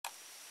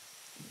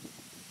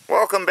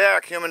Welcome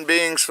back, human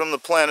beings from the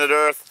planet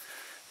Earth.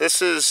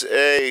 This is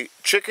a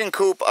chicken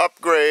coop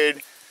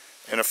upgrade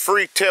and a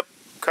free tip,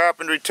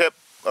 carpentry tip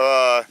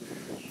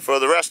for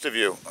the rest of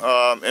you.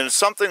 And it's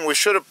something we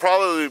should have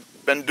probably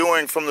been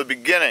doing from the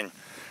beginning.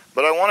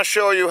 But I want to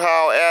show you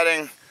how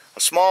adding a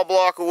small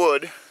block of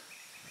wood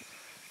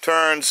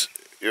turns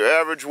your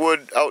average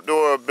wood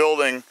outdoor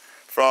building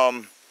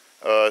from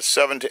a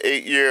 7 to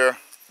 8 year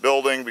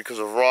building because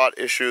of rot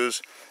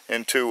issues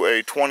into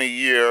a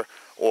 20-year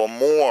or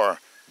more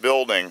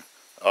building.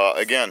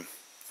 Again,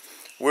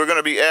 we're going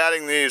to be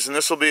adding these, and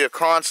this will be a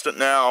constant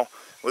now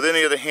with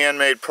any of the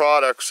handmade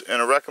products,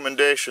 and a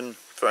recommendation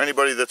for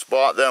anybody that's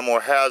bought them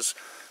or has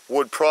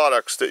wood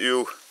products that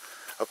you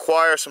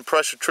acquire some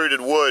pressure treated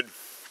wood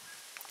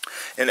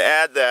and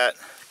add that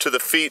to the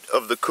feet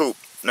of the coop.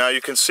 Now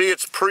you can see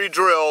it's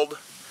pre-drilled.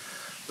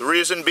 The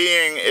reason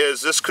being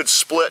is this could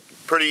split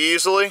pretty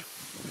easily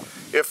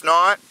if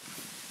not.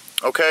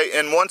 Okay,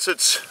 and once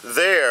it's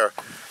there,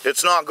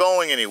 it's not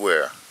going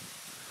anywhere.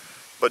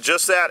 But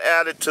just that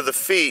added to the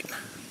feet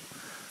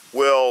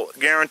will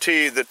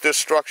guarantee that this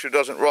structure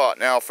doesn't rot.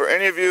 Now, for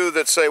any of you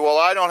that say, well,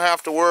 I don't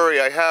have to worry,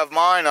 I have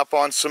mine up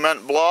on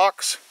cement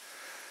blocks,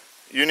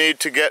 you need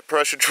to get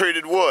pressure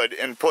treated wood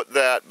and put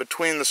that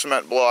between the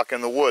cement block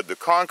and the wood. The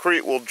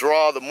concrete will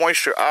draw the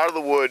moisture out of the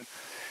wood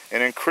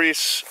and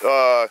increase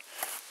the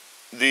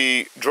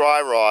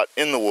dry rot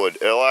in the wood.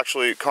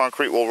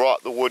 Concrete will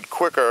rot the wood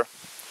quicker.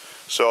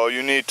 So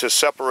you need to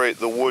separate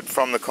the wood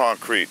from the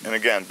concrete. And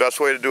again, best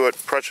way to do it,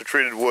 pressure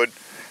treated wood.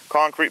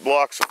 Concrete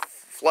blocks are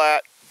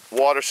flat,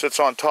 water sits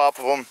on top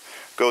of them,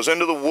 goes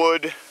into the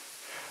wood,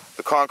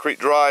 the concrete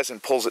dries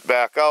and pulls it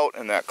back out,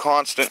 and that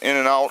constant in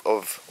and out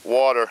of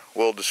water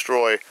will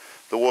destroy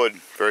the wood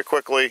very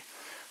quickly.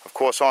 Of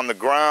course, on the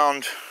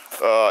ground,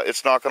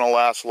 it's not going to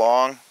last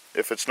long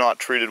if it's not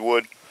treated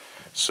wood.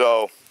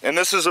 So, and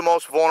this is the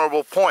most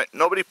vulnerable point.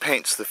 Nobody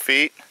paints the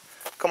feet.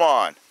 Come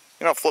on.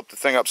 You don't flip the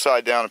thing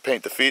upside down and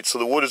paint the feet, so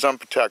the wood is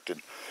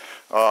unprotected.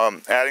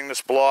 Adding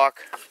this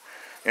block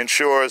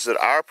ensures that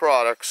our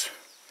products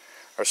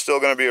are still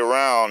going to be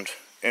around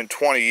in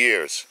 20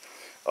 years.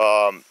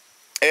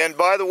 And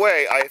by the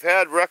way, I've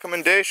had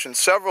recommendations,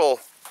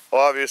 several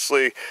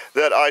obviously,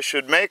 that I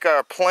should make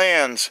our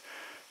plans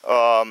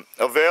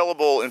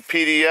available in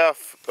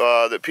PDF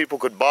that people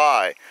could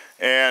buy.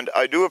 And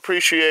I do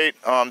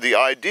appreciate the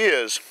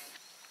ideas,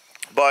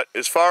 but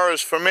as far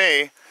as for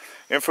me,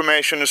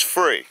 information is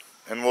free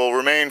and will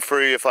remain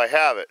free if I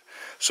have it.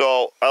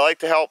 So I like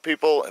to help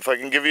people. If I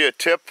can give you a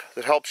tip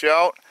that helps you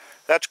out,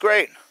 that's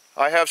great.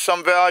 I have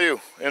some value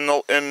in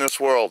this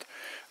world.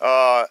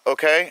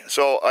 Okay,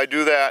 so I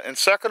do that. And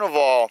second of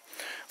all,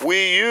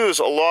 we use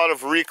a lot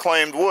of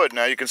reclaimed wood.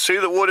 Now you can see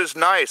the wood is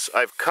nice.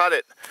 I've cut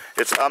it.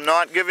 I'm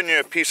not giving you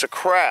a piece of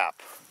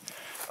crap.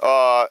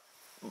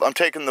 I'm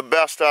taking the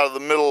best out of the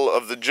middle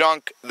of the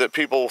junk that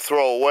people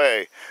throw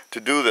away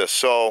to do this.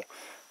 So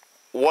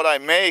what I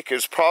make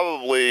is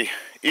probably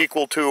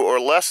equal to or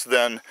less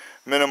than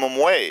minimum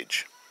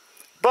wage.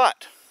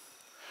 But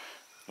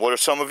what are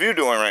some of you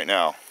doing right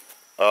now?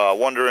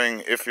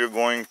 Wondering if you're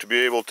going to be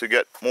able to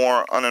get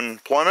more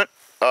unemployment?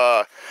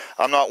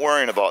 I'm not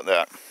worrying about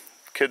that.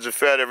 Kids are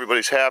fed,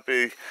 everybody's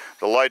happy,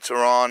 the lights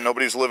are on,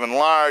 nobody's living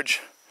large,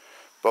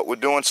 but we're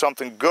doing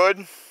something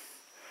good.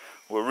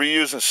 We're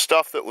reusing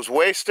stuff that was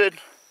wasted,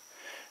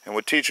 and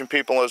we're teaching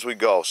people as we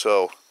go.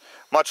 So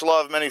much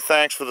love, many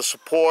thanks for the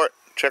support.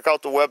 Check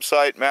out the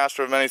website,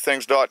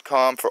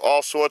 masterofmanythings.com, for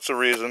all sorts of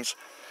reasons.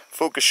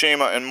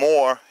 Fukushima and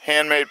more,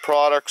 handmade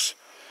products.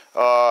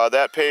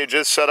 That page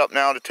is set up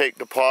now to take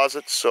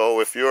deposits,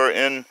 so if you're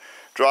in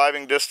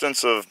driving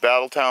distance of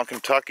Battletown,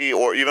 Kentucky,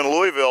 or even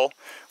Louisville,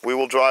 we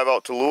will drive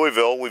out to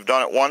Louisville. We've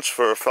done it once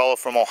for a fellow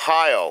from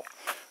Ohio.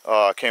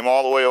 Came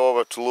all the way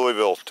over to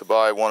Louisville to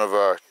buy one of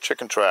our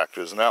chicken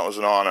tractors, and that was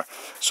an honor.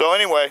 So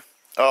anyway,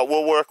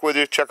 we'll work with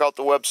you. Check out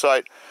the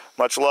website.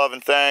 Much love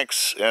and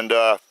thanks, and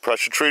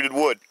pressure treated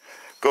wood.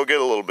 Go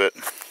get a little bit.